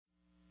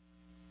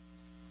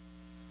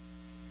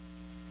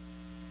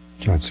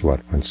John Swat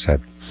once said,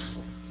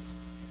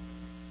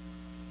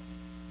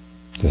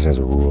 just as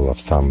a rule of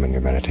thumb in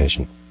your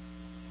meditation,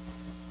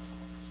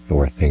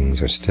 where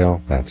things are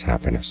still, that's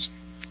happiness.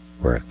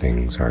 Where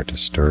things are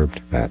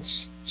disturbed,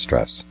 that's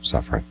stress,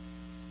 suffering.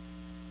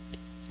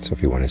 So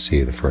if you want to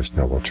see the First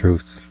Noble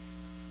Truth,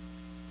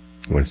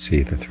 you want to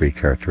see the three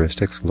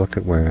characteristics, look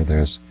at where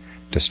there's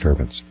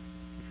disturbance.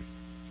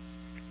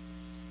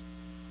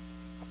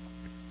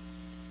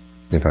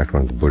 In fact,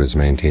 one of the Buddha's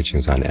main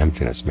teachings on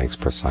emptiness makes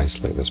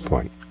precisely this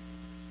point.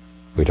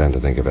 We tend to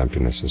think of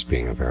emptiness as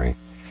being a very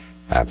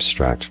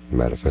abstract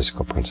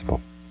metaphysical principle,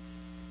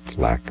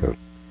 lack of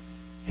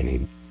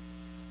any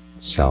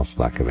self,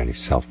 lack of any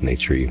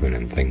self-nature even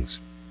in things,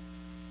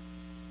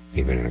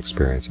 even in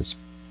experiences.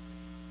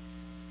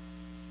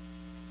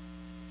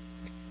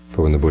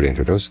 But when the Buddha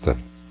introduced the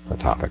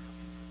topic,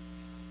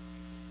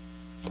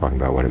 talking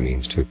about what it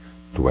means to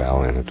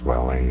dwell in a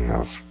dwelling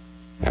of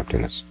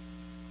emptiness,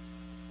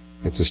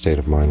 it's a state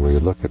of mind where you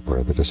look at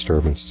where the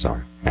disturbances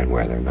are and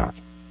where they're not.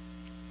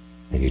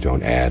 And you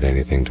don't add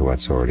anything to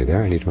what's already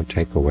there, and you don't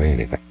take away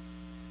anything.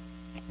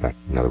 But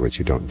in other words,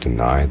 you don't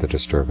deny the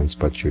disturbance,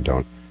 but you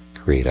don't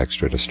create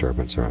extra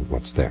disturbance around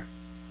what's there.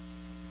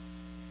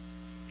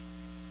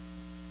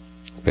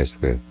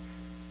 Basically,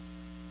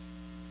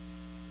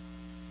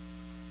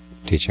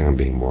 teaching on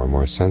being more and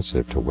more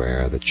sensitive to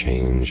where the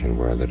change and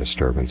where the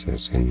disturbance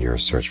is in your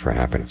search for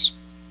happiness.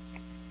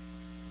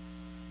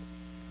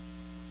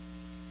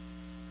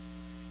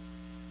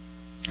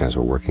 As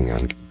we're working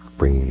on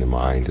bringing the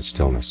mind to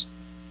stillness.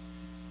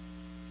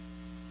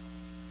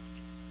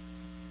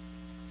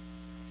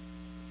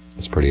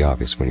 It's pretty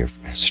obvious when you're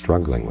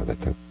struggling with it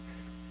that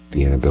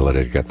the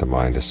inability to get the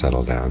mind to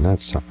settle down,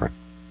 that's suffering.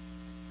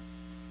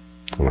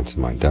 And once the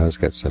mind does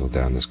get settled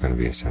down, there's going to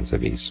be a sense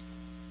of ease.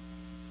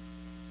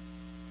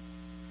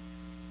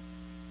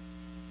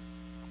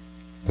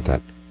 But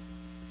that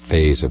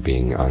phase of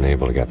being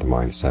unable to get the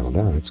mind to settle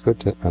down, it's good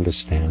to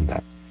understand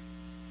that.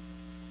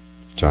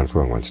 John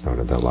Fuang once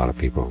noted that a lot of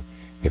people,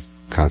 if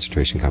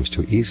concentration comes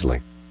too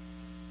easily,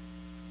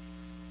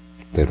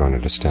 they don't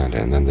understand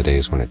it. And then the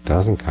days when it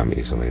doesn't come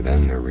easily,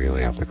 then they're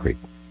really up the creek.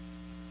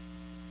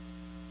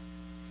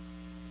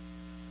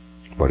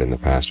 What in the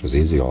past was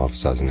easy all of a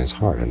sudden is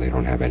hard, and they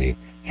don't have any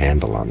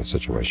handle on the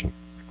situation.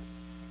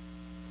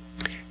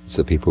 It's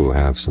the people who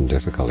have some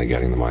difficulty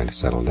getting the mind to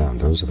settle down.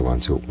 Those are the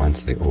ones who,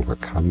 once they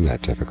overcome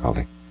that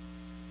difficulty,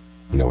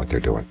 know what they're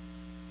doing.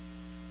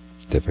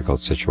 Difficult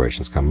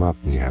situations come up,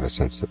 and you have a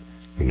sense that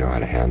you know how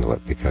to handle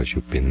it because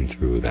you've been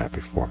through that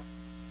before.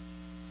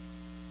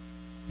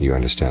 You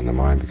understand the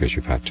mind because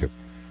you've had to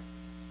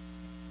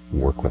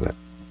work with it.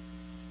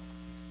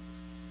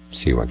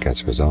 See what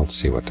gets results,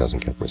 see what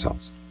doesn't get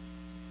results.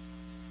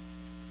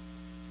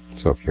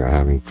 So if you're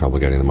having trouble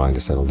getting the mind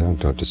to settle down,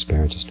 don't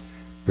despair, just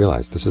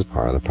realize this is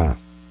part of the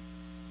path.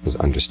 Is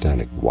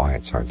understanding why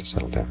it's hard to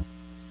settle down.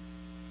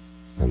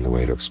 And the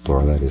way to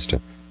explore that is to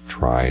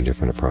try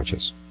different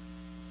approaches.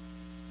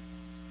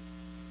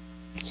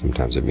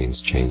 Sometimes it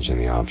means changing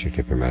the object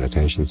of your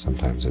meditation,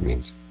 sometimes it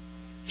means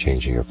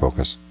changing your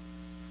focus.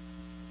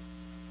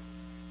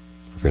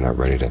 If you're not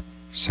ready to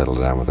settle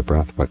down with the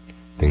breath, what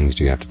things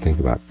do you have to think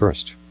about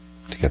first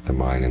to get the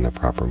mind in the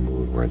proper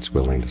mood where it's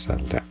willing to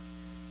settle down?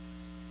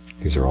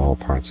 These are all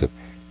parts of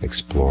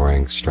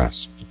exploring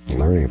stress,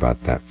 learning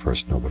about that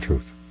First Noble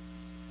Truth.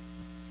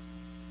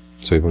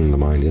 So even when the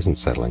mind isn't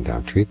settling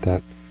down, treat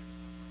that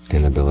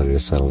inability to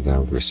settle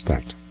down with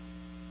respect.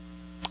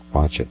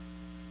 Watch it.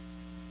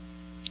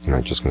 You're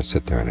not just going to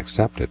sit there and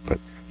accept it, but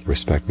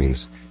respect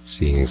means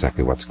seeing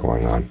exactly what's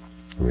going on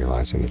and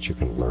realizing that you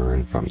can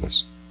learn from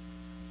this.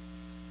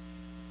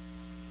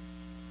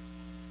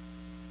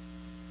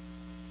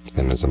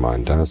 And as the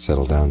mind does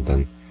settle down,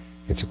 then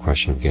it's a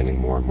question of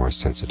getting more and more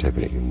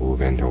sensitivity. You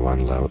move into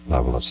one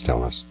level of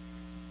stillness.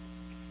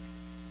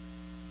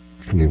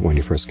 And when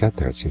you first get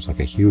there, it seems like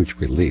a huge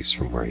release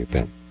from where you've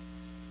been.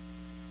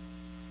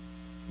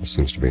 There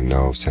seems to be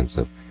no sense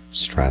of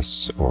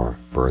stress or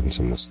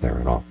burdensomeness there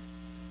at all.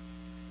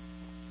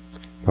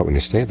 But when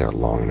you stay there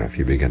long enough,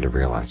 you begin to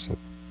realize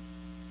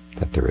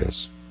that there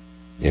is.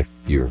 If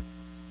you're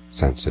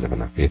sensitive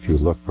enough, if you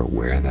look for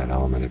where that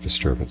element of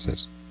disturbance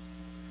is.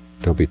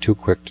 Don't be too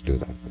quick to do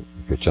that.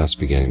 If you're just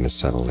beginning to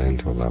settle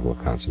into a level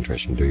of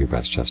concentration, do your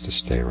best just to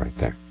stay right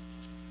there.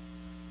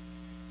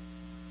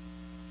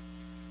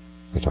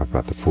 They talk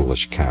about the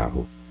foolish cow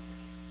who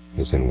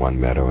is in one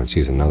meadow and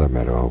sees another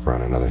meadow over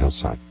on another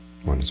hillside.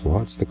 One is, well,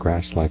 what's the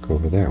grass like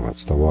over there?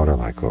 What's the water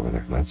like over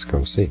there? Let's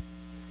go see.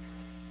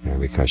 And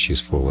because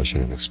she's foolish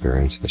and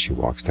inexperienced, as she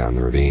walks down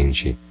the ravine,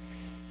 she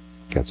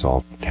gets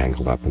all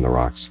tangled up in the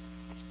rocks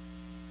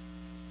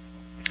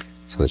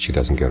so that she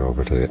doesn't get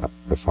over to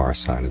the far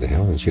side of the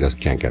hill, and she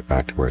can't get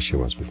back to where she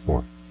was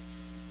before.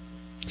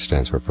 It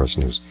stands for a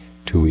person who's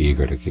too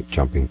eager to keep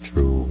jumping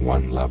through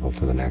one level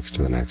to the next,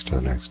 to the next, to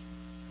the next,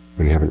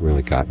 when you haven't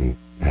really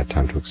had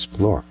time to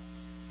explore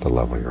the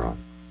level you're on.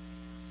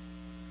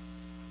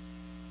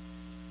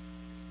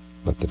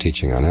 But the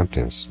teaching on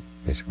emptiness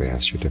basically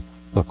asks you to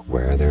look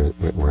where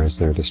is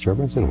there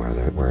disturbance and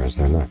where is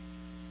there not.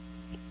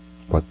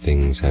 What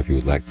things have you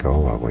let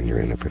go of when you're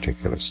in a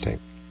particular state?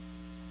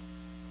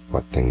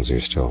 What things are you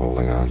still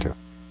holding on to?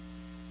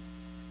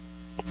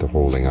 The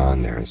holding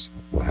on there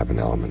will have an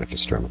element of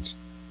disturbance.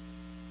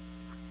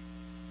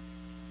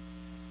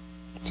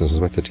 So this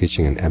is what the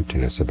teaching in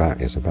emptiness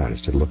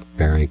is to look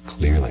very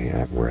clearly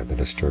at where the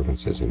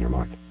disturbance is in your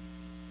mind.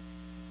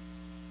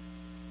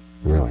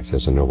 You realize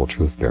there's a noble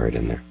truth buried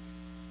in there.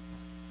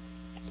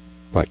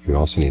 But you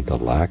also need the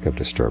lack of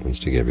disturbance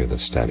to give you the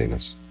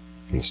steadiness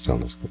and the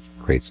stillness that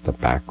creates the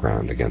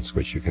background against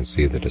which you can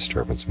see the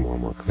disturbance more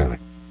and more clearly.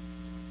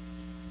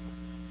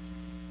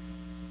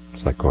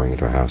 It's like going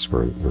into a house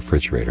where a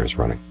refrigerator is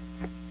running.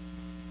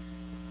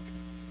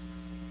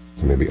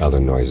 There may be other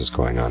noises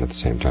going on at the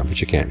same time,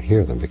 but you can't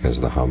hear them because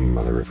the hum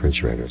of the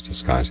refrigerator is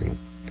disguising them.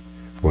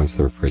 But once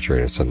the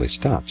refrigerator suddenly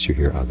stops, you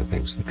hear other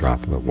things, the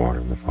drop of the water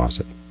in the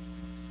faucet,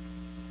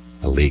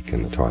 a leak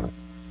in the toilet.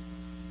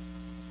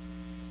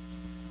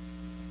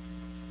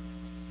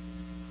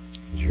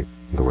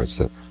 In other words,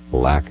 the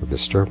lack of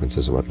disturbance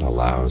is what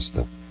allows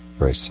the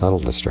very subtle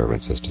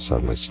disturbances to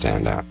suddenly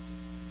stand out.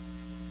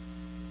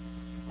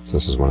 So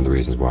this is one of the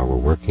reasons why we're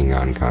working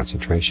on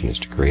concentration, is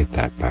to create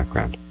that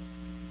background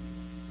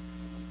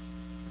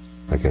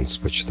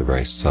against which the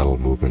very subtle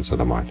movements of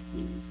the mind,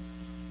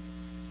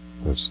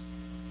 those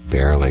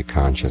barely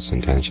conscious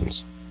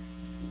intentions,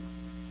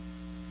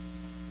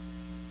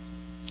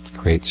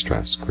 create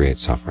stress, create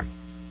suffering,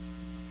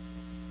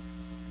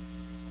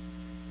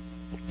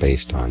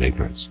 based on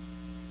ignorance.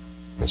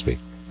 As we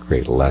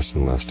create less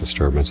and less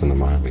disturbance in the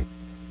mind, we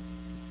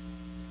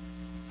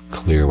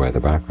clear away the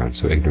background,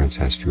 so ignorance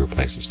has fewer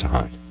places to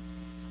hide.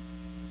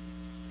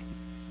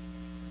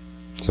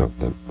 So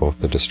both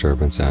the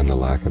disturbance and the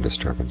lack of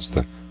disturbance,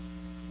 the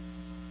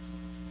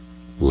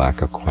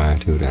lack of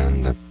quietude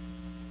and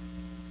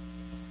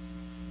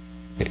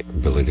the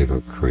ability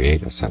to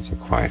create a sense of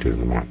quietude in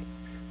the mind.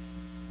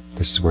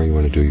 This is where you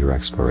want to do your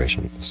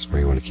exploration. This is where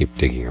you want to keep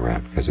digging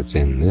around, because it's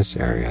in this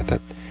area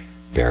that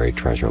buried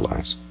treasure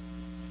lies.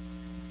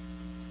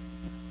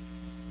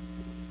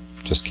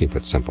 Just keep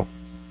it simple.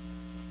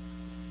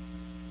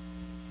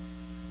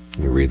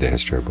 You read the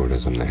history of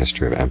Buddhism, the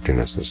history of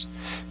emptiness is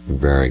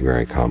very,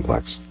 very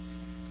complex.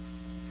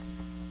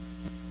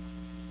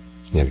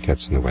 Yet it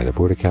gets in the way. The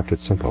Buddha kept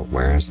it simple.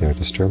 Where is there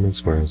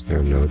disturbance? Where is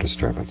there no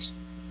disturbance?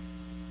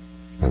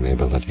 And the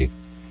ability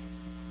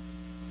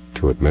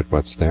to admit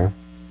what's there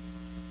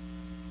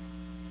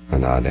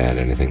and not add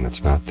anything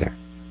that's not there.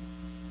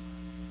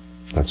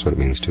 That's what it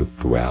means to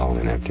dwell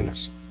in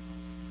emptiness.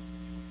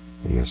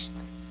 And this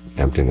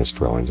emptiness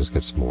dwelling just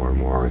gets more and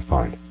more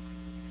refined.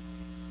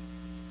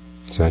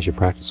 So as you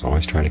practice,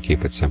 always try to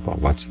keep it simple.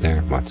 What's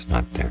there, what's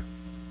not there?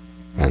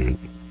 And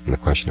in the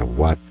question of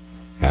what,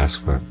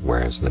 ask for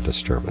where is the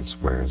disturbance,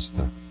 where is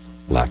the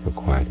lack of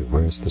quietude,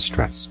 where is the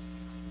stress?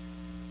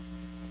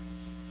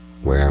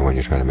 Where, when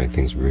you're trying to make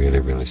things really,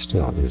 really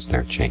still, is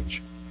there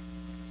change?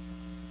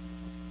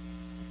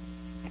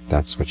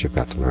 That's what you've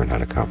got to learn how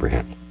to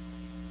comprehend.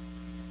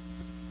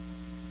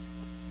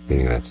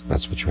 Meaning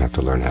that's what you have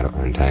to learn how to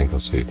untangle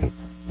so you can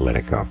let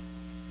it go.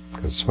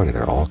 Because it's funny,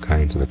 there are all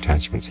kinds of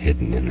attachments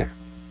hidden in there.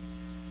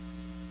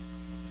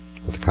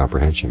 But the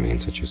comprehension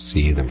means that you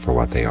see them for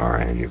what they are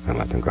and you can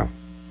let them go.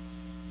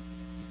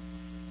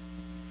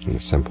 And the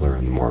simpler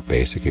and the more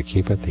basic you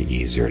keep it, the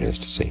easier it is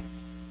to see.